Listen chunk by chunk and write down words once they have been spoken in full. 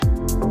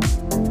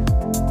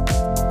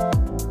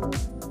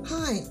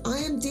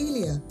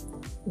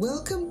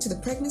Welcome to the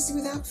Pregnancy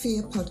Without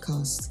Fear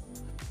podcast.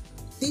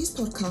 These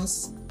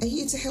podcasts are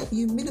here to help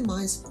you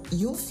minimize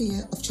your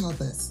fear of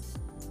childbirth.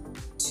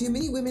 Too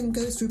many women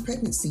go through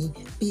pregnancy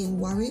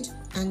being worried,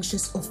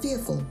 anxious, or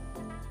fearful.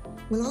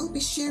 Well, I'll be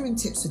sharing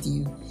tips with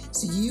you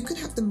so you can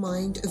have the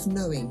mind of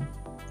knowing.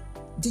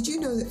 Did you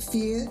know that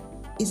fear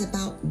is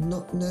about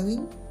not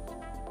knowing?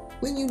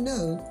 When you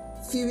know,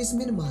 fear is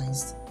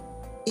minimized.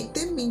 It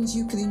then means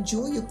you can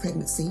enjoy your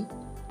pregnancy,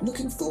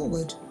 looking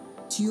forward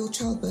to your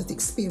childbirth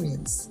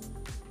experience.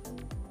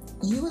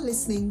 You are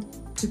listening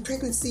to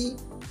Pregnancy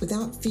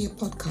Without Fear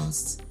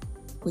podcast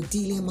with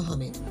Delia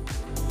Mohammed.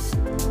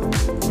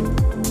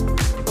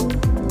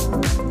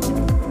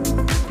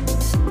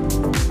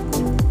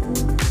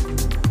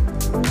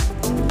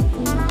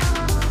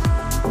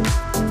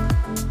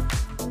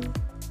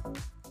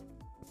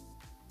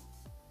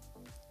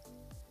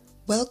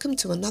 Welcome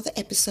to another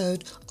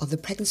episode of the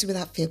Pregnancy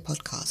Without Fear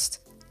podcast.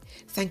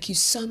 Thank you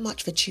so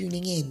much for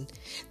tuning in.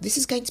 This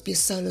is going to be a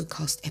solo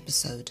cast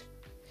episode.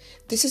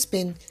 This has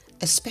been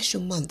a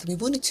special month and we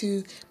wanted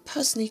to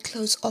personally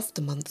close off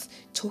the month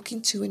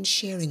talking to and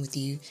sharing with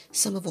you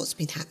some of what's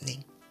been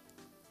happening.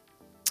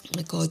 Oh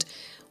my God,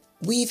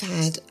 we've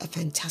had a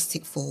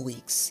fantastic 4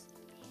 weeks.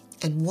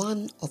 And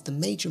one of the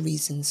major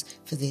reasons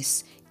for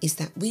this is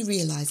that we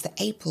realised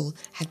that April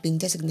had been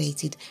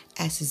designated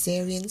as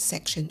Caesarean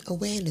Section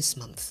Awareness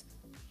Month.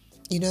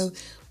 You know,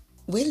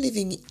 we're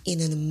living in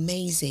an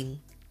amazing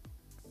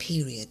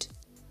period,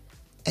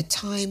 a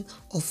time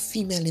of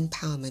female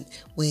empowerment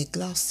where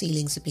glass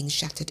ceilings are being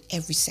shattered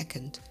every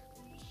second.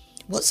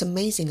 What's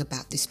amazing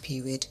about this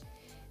period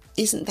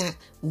isn't that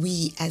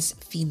we as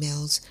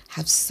females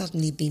have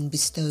suddenly been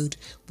bestowed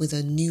with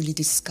a newly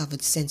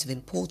discovered sense of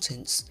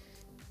importance.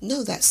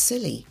 No, that's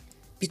silly,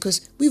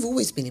 because we've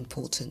always been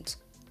important.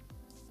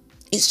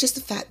 It's just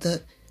the fact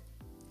that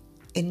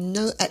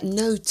at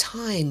no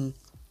time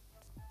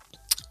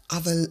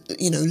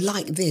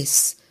like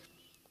this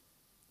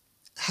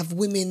have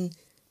women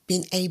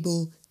been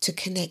able to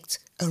connect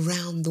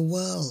around the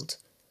world.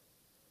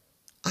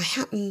 I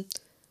happen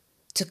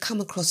to come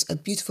across a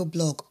beautiful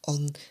blog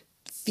on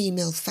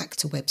Female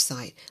Factor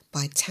website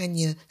by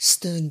Tanya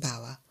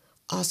Sternbauer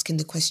asking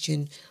the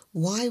question,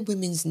 why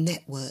women's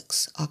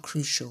networks are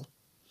crucial.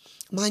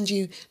 Mind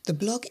you, the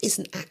blog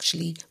isn't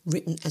actually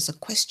written as a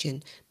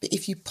question, but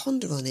if you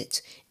ponder on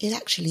it, it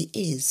actually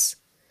is.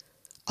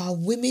 Are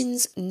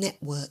women's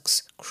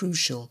networks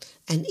crucial?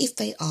 And if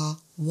they are,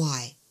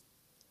 why?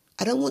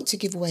 I don't want to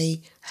give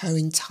away her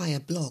entire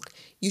blog.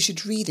 You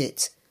should read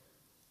it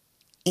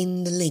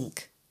in the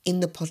link in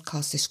the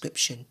podcast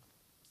description.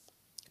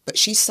 But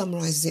she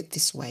summarises it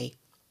this way.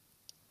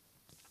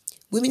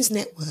 Women's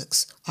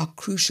networks are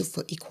crucial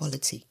for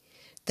equality.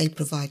 They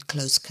provide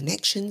close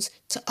connections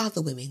to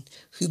other women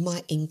who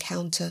might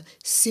encounter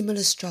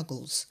similar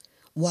struggles,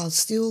 while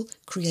still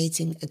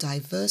creating a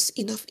diverse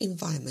enough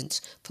environment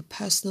for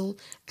personal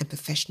and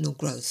professional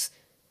growth.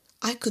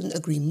 I couldn't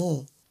agree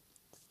more.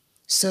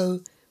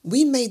 So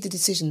we made the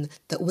decision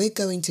that we're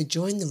going to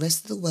join the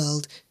rest of the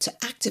world to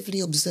actively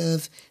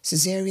observe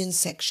Caesarean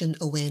Section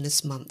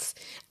Awareness Month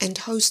and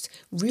host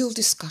real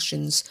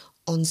discussions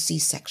on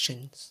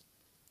C-sections.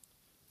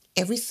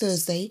 Every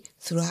Thursday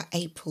throughout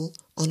April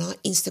on our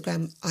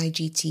Instagram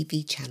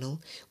IGTV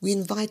channel, we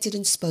invited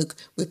and spoke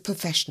with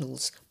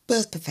professionals,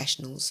 birth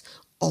professionals,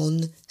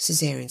 on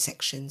caesarean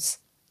sections.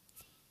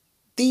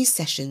 These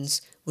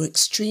sessions were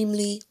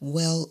extremely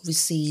well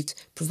received,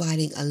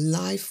 providing a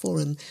live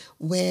forum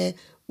where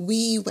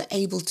we were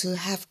able to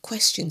have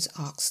questions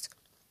asked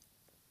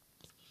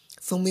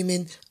from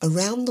women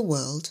around the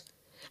world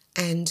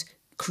and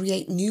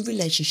create new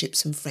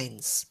relationships and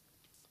friends.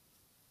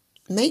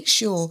 Make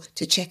sure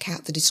to check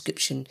out the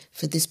description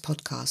for this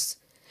podcast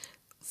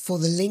for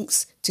the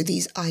links to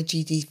these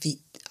IGTV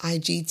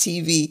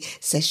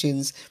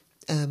sessions.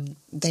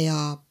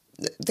 They're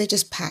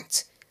just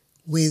packed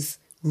with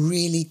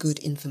really good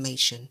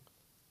information.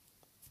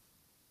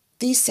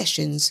 These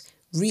sessions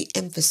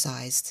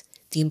re-emphasised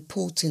the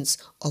importance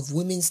of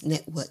women's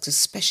networks,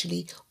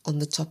 especially on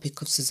the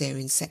topic of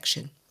caesarean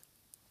section.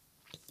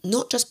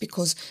 Not just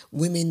because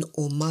women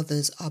or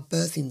mothers are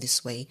birthing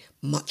this way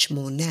much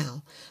more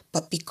now,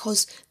 but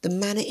because the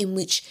manner in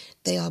which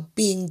they are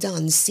being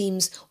done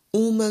seems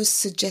almost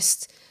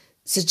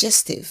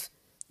suggestive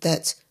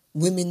that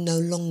women no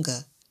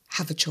longer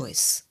have a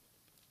choice.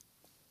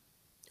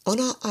 On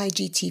our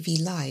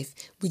IGTV Live,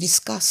 we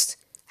discussed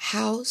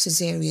how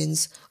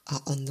caesareans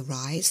are on the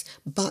rise,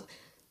 but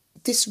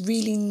this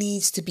really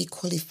needs to be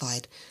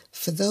qualified.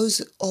 For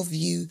those of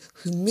you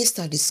who missed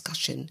our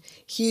discussion,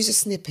 here's a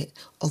snippet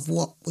of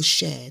what was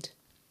shared.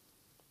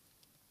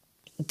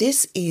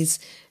 This is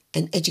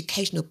an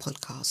educational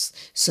podcast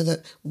so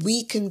that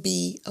we can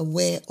be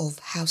aware of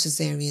how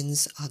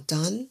caesareans are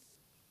done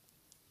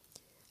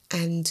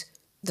and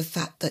the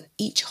fact that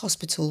each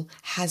hospital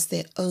has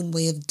their own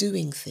way of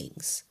doing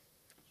things.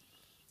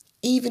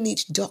 Even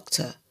each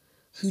doctor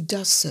who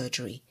does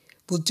surgery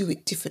will do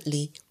it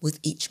differently with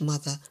each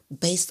mother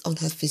based on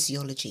her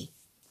physiology.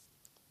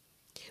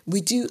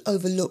 We do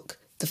overlook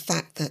the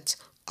fact that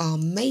our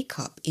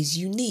makeup is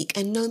unique,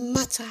 and no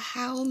matter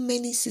how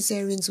many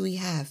cesareans we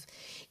have,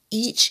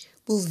 each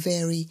will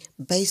vary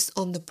based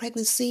on the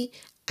pregnancy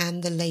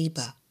and the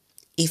labour,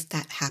 if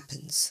that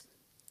happens.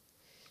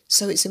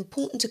 So it's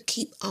important to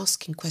keep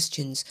asking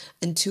questions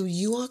until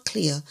you are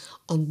clear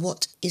on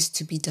what is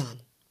to be done.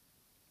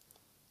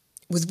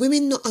 With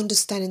women not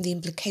understanding the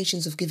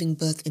implications of giving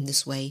birth in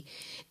this way,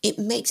 it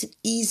makes it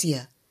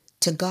easier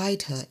to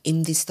guide her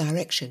in this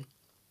direction.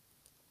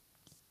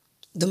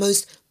 The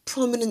most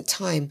prominent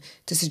time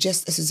to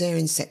suggest a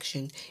caesarean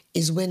section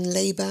is when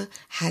labour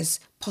has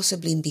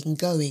possibly been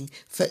going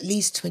for at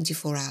least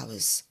 24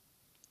 hours.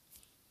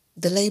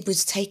 The labour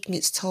is taking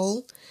its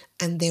toll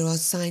and there are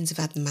signs of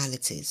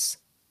abnormalities.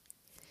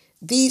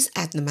 These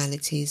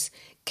abnormalities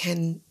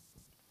can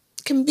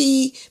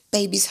be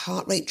baby's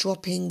heart rate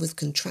dropping with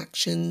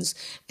contractions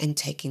and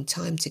taking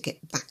time to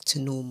get back to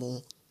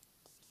normal.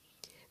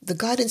 The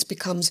guidance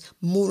becomes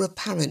more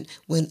apparent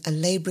when a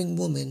labouring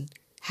woman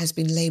has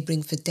been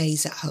labouring for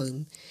days at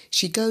home.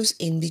 She goes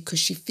in because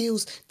she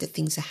feels that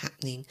things are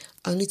happening,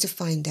 only to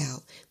find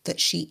out that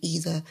she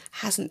either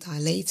hasn't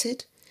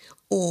dilated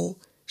or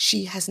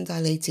she hasn't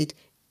dilated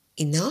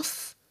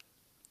enough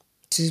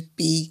to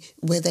be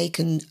where they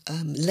can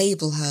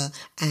label her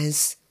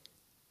as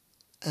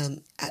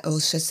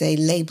or should I say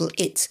label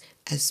it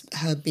as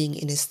her being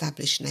in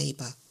established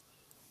labour.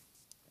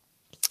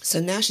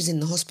 So now she's in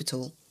the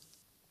hospital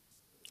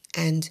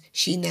and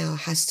she now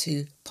has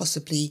to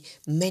possibly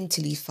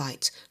mentally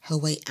fight her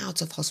way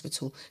out of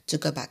hospital to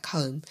go back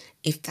home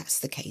if that's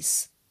the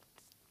case.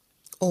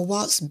 Or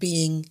whilst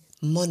being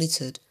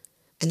monitored,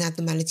 an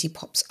abnormality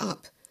pops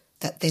up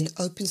that then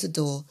opens the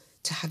door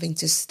to having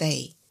to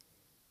stay.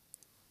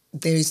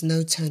 There is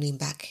no turning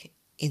back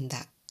in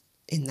that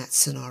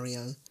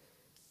scenario.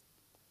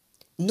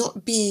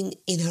 Not being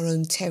in her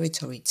own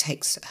territory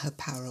takes her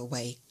power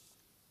away.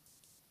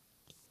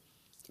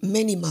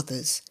 Many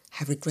mothers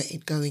have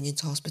regretted going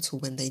into hospital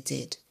when they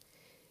did.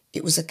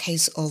 It was a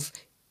case of,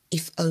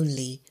 if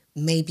only,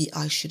 maybe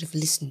I should have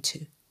listened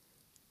to.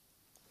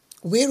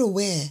 We're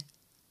aware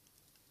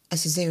a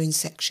caesarean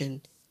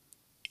section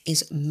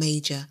is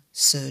major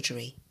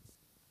surgery.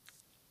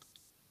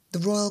 The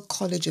Royal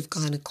College of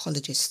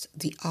Gynecologists,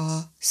 the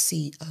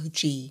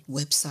RCOG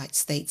website,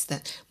 states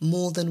that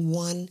more than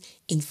 1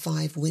 in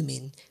 5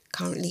 women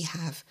currently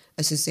have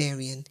a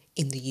caesarean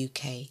in the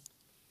UK.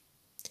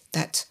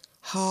 That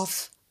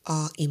half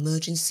are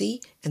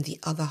emergency and the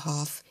other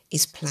half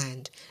is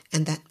planned,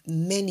 and that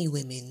many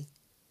women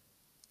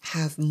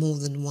have more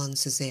than 1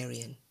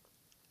 caesarean.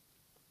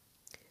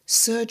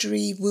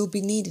 Surgery will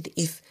be needed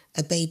if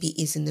a baby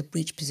is in a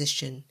breech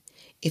position,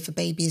 if a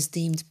baby is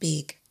deemed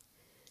big,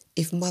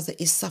 if mother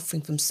is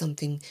suffering from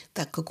something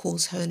that could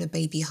cause her and her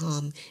baby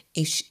harm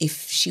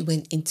if she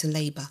went into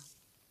labour.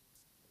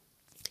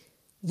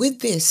 With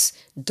this,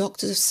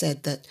 doctors have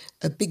said that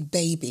a big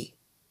baby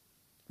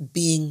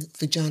being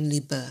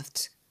vaginally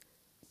birthed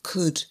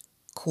could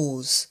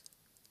cause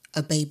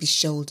a baby's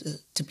shoulder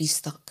to be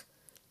stuck.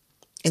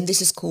 And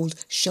this is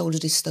called shoulder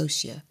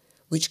dystocia,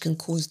 which can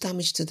cause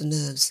damage to the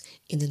nerves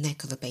in the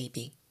neck of a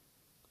baby.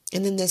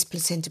 And then there's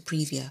placenta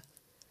previa.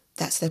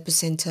 That's the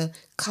placenta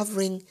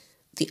covering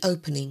the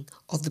opening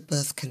of the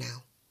birth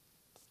canal.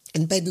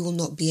 And baby will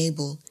not be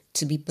able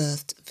to be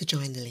birthed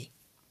vaginally.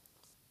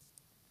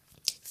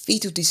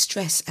 Fetal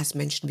distress, as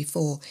mentioned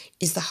before,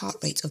 is the heart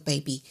rate of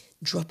baby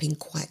dropping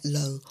quite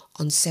low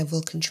on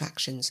several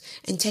contractions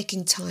and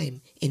taking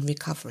time in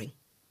recovering.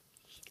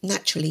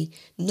 Naturally,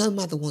 no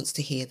mother wants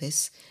to hear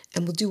this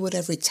and will do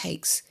whatever it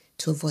takes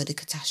to avoid a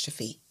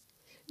catastrophe.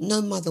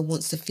 No mother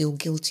wants to feel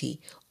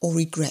guilty or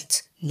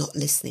regret not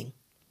listening.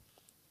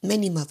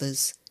 Many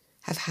mothers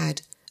have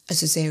had a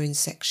caesarean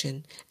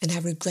section and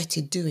have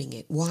regretted doing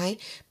it. Why?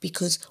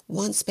 Because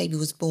once baby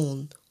was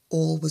born,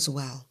 all was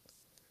well.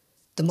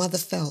 The mother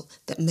felt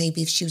that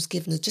maybe if she was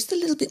given just a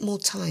little bit more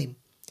time,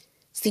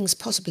 things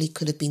possibly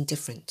could have been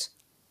different.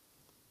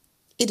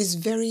 It is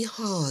very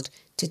hard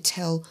to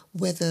tell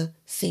whether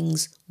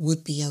things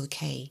would be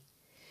okay.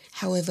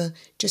 However,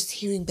 just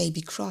hearing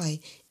baby cry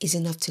is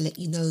enough to let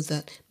you know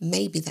that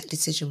maybe that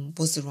decision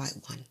was the right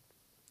one.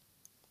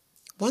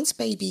 Once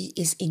baby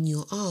is in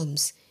your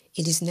arms,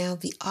 it is now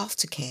the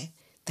aftercare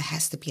that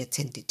has to be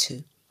attended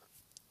to.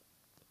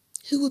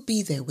 Who will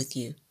be there with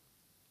you?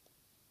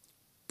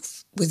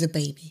 With a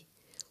baby?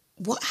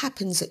 What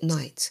happens at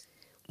night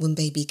when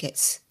baby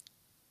gets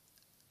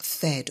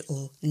fed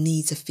or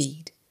needs a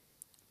feed?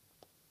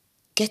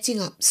 Getting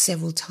up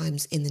several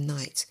times in the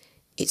night,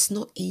 it's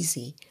not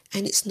easy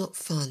and it's not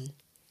fun.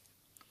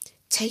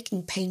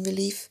 Taking pain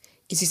relief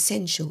is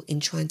essential in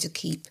trying to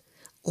keep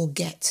or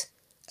get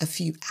a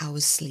few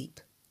hours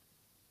sleep.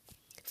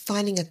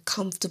 Finding a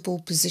comfortable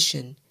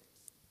position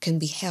can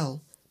be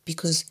hell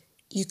because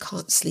you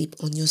can't sleep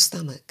on your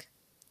stomach.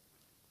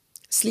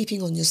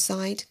 Sleeping on your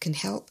side can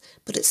help,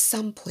 but at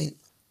some point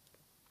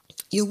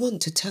you'll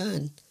want to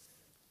turn.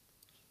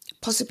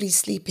 Possibly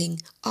sleeping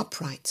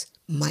upright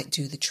might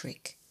do the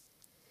trick.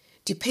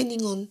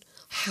 Depending on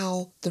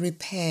how the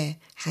repair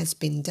has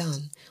been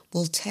done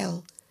will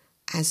tell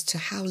as to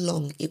how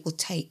long it will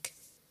take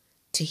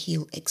to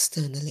heal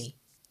externally.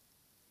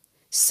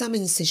 Some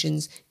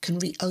incisions can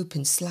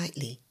reopen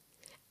slightly,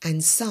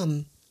 and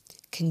some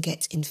can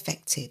get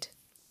infected.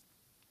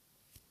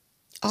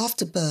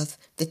 After birth,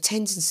 the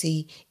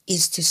tendency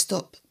is to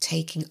stop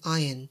taking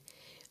iron.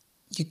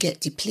 You get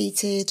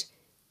depleted,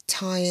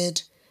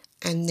 tired,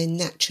 and then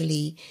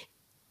naturally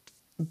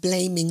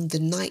blaming the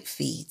night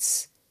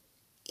feeds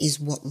is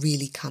what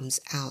really comes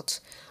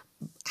out.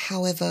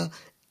 However,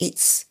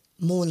 it's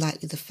more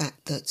likely the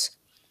fact that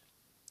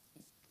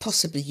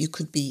possibly you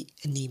could be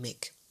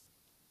anemic.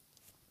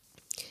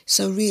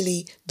 So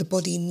really, the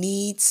body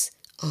needs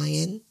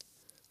iron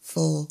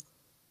for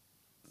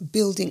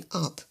building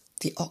up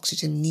the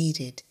oxygen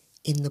needed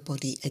in the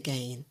body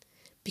again.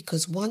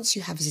 Because once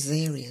you have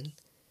cesarean,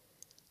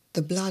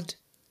 the blood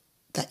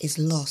that is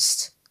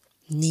lost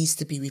needs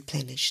to be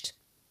replenished.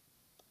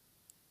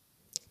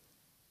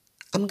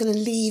 I'm going to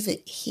leave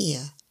it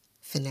here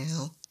for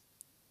now.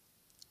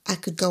 I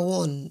could go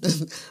on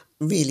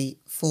really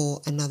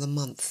for another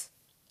month.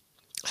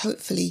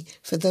 Hopefully,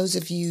 for those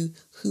of you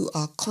who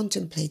are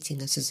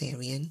contemplating a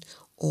cesarean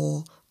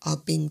or are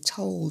being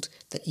told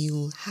that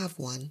you'll have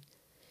one,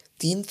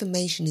 the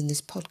information in this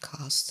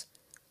podcast,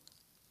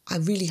 I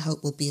really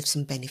hope will be of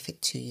some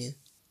benefit to you.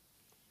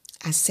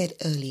 As said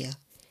earlier,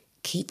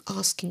 keep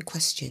asking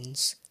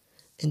questions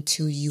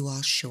until you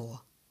are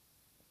sure.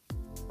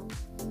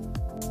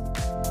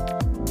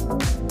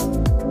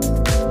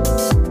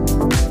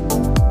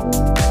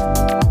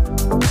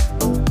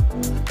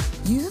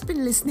 You have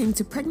been listening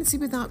to Pregnancy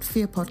Without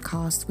Fear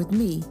podcast with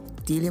me,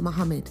 Delia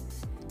Mohammed.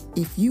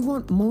 If you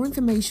want more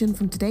information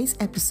from today's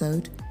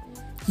episode,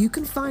 you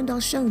can find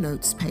our show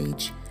notes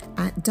page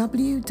at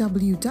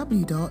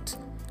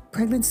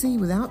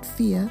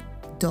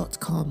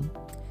www.pregnancy-without-fear.com.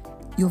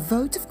 Your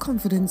vote of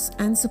confidence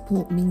and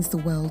support means the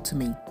world to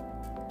me.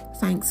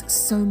 Thanks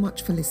so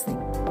much for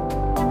listening.